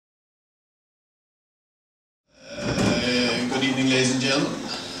ladies and gentlemen,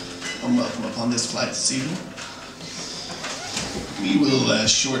 and welcome upon this flight this evening. We will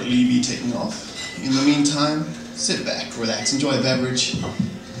shortly be taking off. In the meantime, sit back, relax, enjoy a beverage,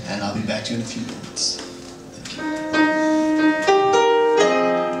 and I'll be back to you in a few moments. Thank you.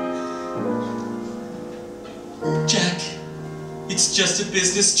 Jack, it's just a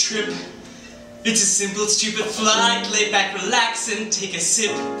business trip. It's a simple, stupid flight. Lay back, relax, and take a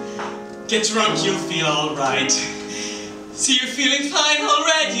sip. Get drunk, you'll feel alright. See, you're feeling fine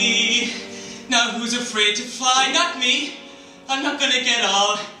already. Now who's afraid to fly? Not me. I'm not gonna get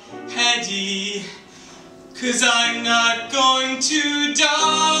all heady. 'Cause I'm not going to die.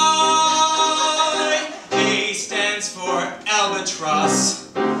 A stands for albatross.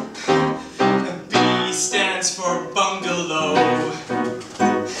 B stands for bungalow.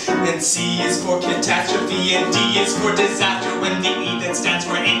 And C is for catastrophe, and D is for disaster. When the E that stands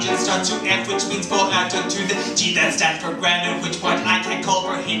for engine starts to F, which means go out onto the G that stands for grand, at which point I can't call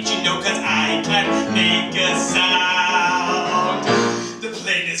for hint, you know, 'cause I can't make a sound. The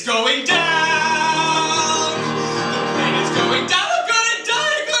plane is going down. The plane is going down. I'm gonna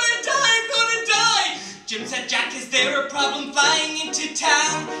die, I'm gonna die, I'm gonna die. Jim said, Jack, is there a problem flying into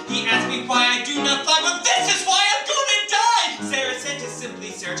town? He asked me why I do not fly. Well, this is why I'm gonna die. Sarah said to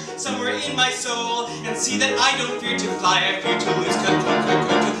simply search somewhere in my soul and see that I don't fear to fly, I fear to lose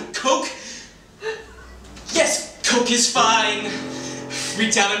Coke. Yes, Coke is fine.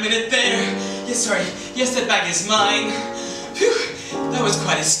 Freaked out a minute there. Yes, sorry. Yes, that bag is mine. Phew, that was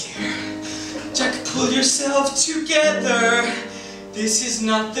quite a scare. Jack, pull yourself together. This is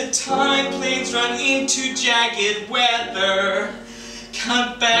not the time. Planes run into jagged weather.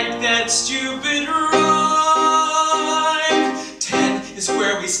 Count back that stupid rhyme. 10 is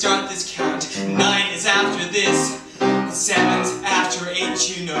where we start this count. 9 is after this. 7's after 8,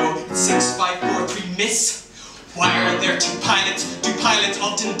 you know. 6, 5, 4, 3, miss. Why are there 2 pilots? Do pilots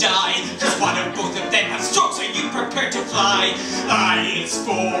often die? 'Cause one or both of them have strokes. Are you prepared to fly? I is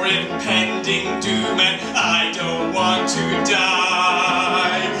for impending doom, and I don't want to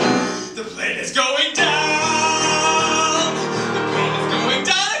die. The plane is going down. The plane is going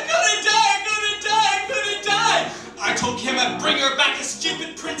down. I'm gonna die, I'm gonna die, I'm gonna die. I told Kim I'd bring her back a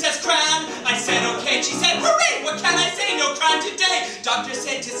stupid princess crown. I said okay, she said hooray, what can I say, no crown today. Doctor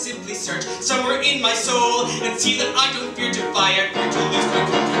said to simply search somewhere in my soul and see that I don't fear to fly, I fear to lose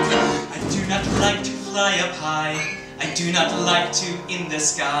I do not like to fly up high. I do not like to in the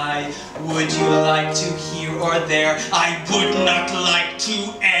sky. Would you like to here or there? I would not like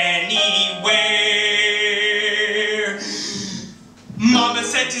to anywhere. Mama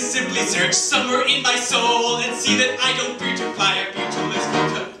said to simply search somewhere in my soul and see that I don't fear to fly, I fear to lose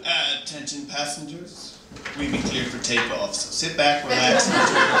Attention passengers, we've been cleared for takeoff, so sit back, relax, and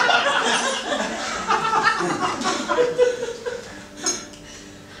enjoy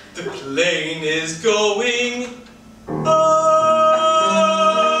the plane is going up.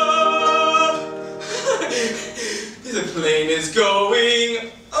 The plane is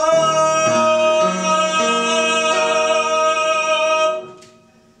going